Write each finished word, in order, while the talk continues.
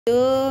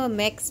To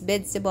mix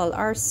vegetable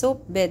or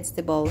soup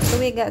vegetable.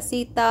 So we got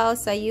sitaw,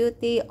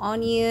 sayuti,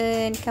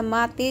 onion,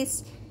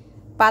 kamatis,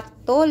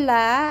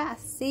 patola,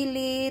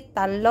 sili,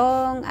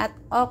 talong, at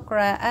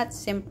okra. At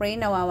siyempre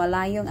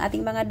nawawala yung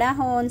ating mga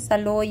dahon,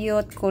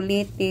 saluyot,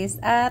 kulitis,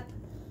 at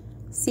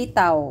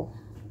sitaw.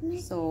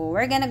 So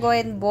we're gonna go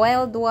and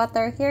boil the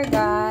water here,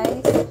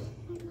 guys.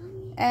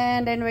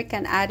 And then we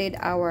can add it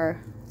our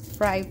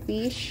fried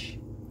fish.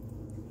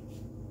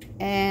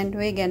 And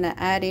we're gonna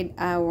add it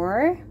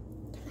our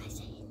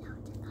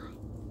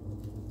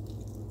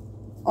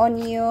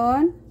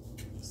onion,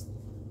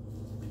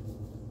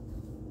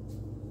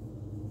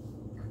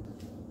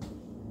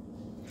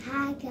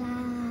 hi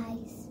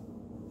guys,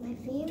 my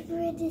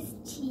favorite is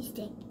cheese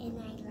stick and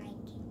I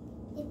like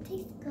it. It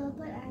tastes good,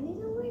 but I don't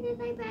know where did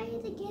I buy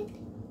it again.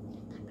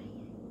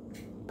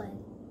 But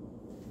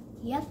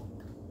yep.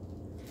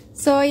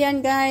 So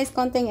yan guys,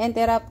 konting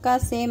interrupt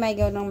kasi may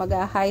ganong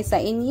mag-ahay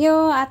sa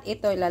inyo at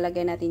ito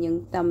ilalagay natin yung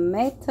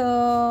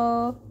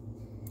tomato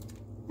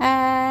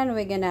and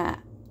we're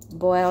gonna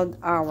boiled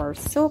our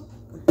soup.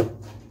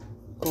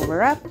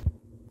 Cover up.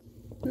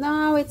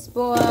 Now it's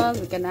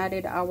boiled. We can add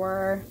it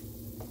our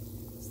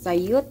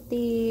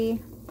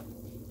sayuti.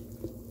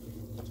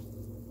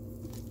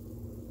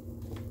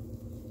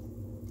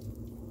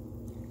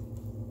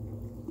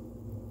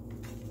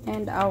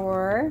 And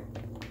our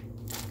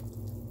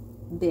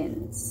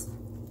beans.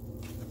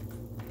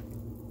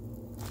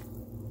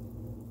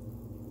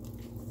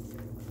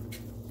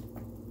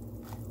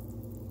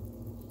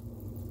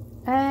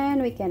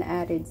 And we can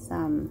add in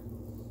some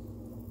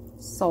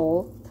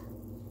salt.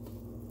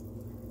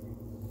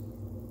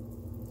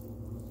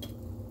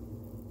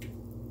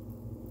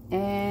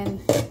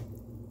 And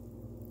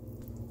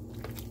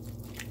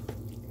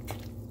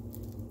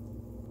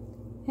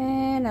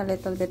a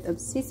little bit of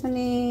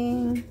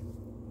seasoning.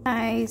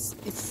 Guys,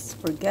 it's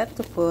forget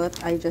to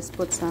put, I just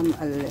put some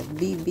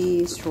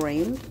BB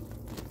shrimp.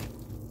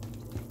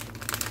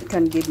 It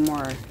can give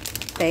more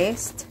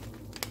taste.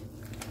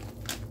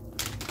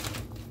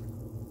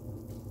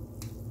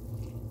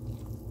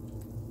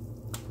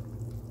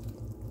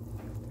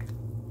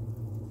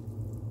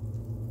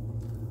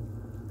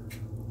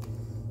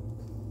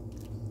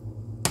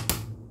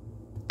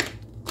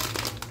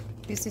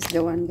 This is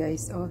the one,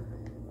 guys. Oh,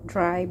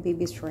 dry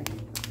baby shrimp.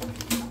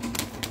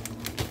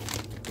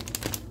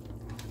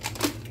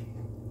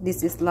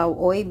 This is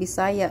lauoy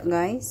Bisaya,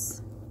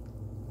 guys.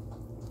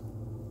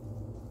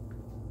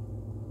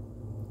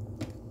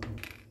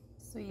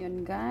 So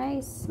yun,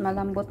 guys,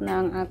 malambot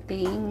na ang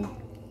ating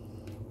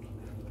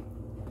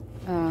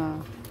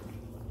how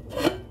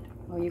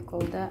you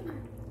call that?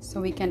 So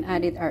we can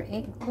add it our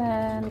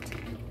eggplant,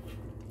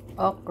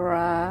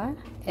 okra,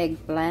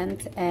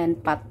 eggplant,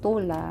 and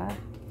patola.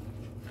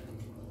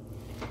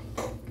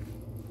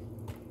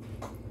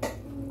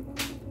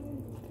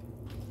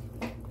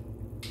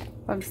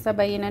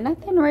 Pagsabayin na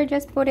natin, we're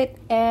just put it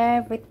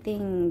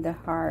everything, the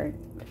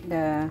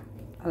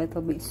a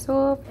little bit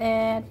soup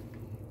and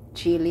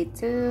chili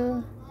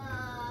too.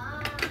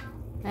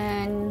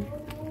 And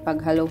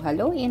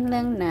paghalo-haloin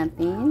lang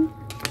natin.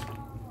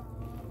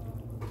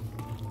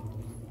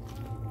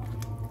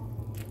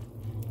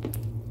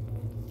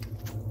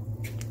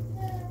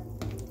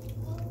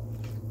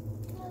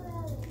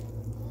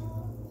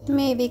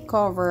 Maybe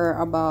cover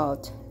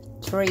about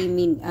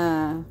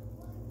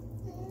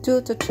 2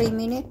 to 3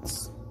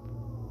 minutes.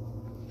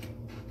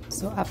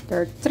 So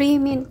after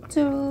 2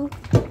 to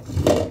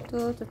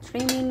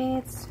 3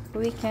 minutes,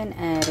 we can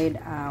add it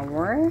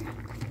our,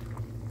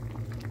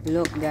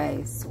 look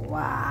guys,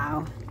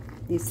 wow,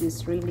 this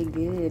is really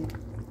good.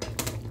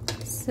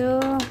 So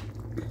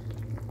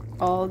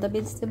all the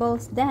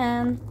vegetables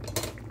done,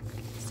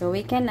 so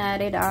we can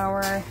add it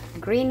our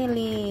greeny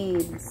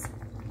leaves.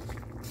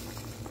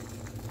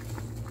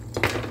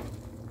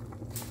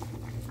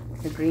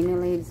 The greeny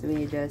leaves,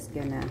 we're just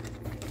gonna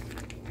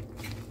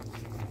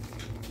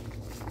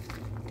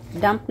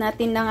dump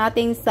natin ng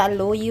ating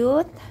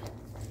saluyot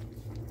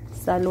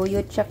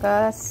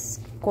tsaka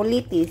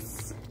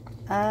kulitis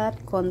at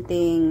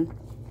konting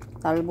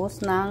talbos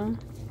ng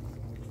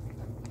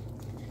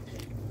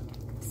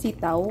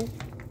sitaw,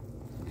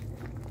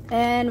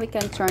 and we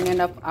can turn it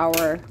up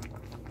our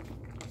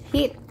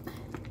heat.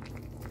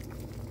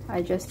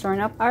 I just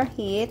turn up our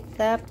heat,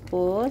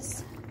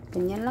 tapos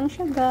ganyan lang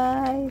siya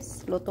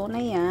guys, luto na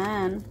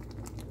yan.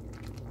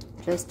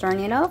 Just turn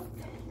it off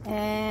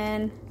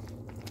and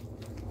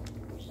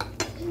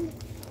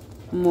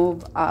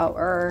move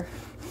our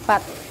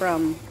pot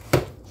from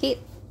heat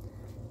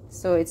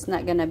so it's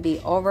not gonna be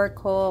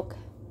overcooked,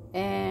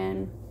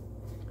 and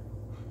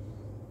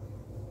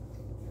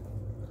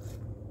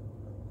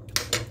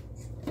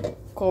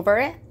cover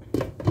it.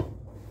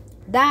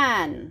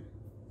 Done.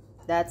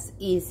 That's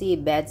easy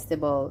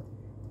vegetable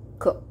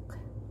cook.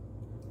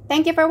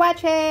 Thank you for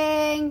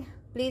watching.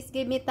 Please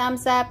give me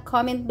thumbs up,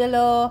 comment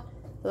below,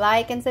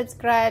 like and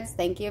subscribe.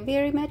 Thank you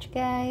very much,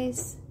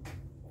 guys.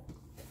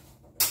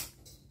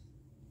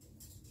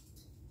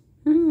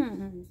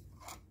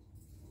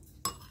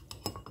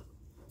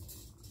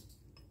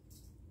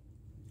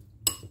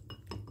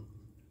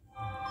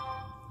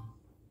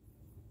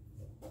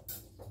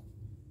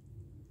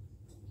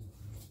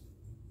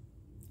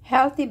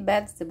 Healthy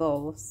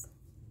vegetables.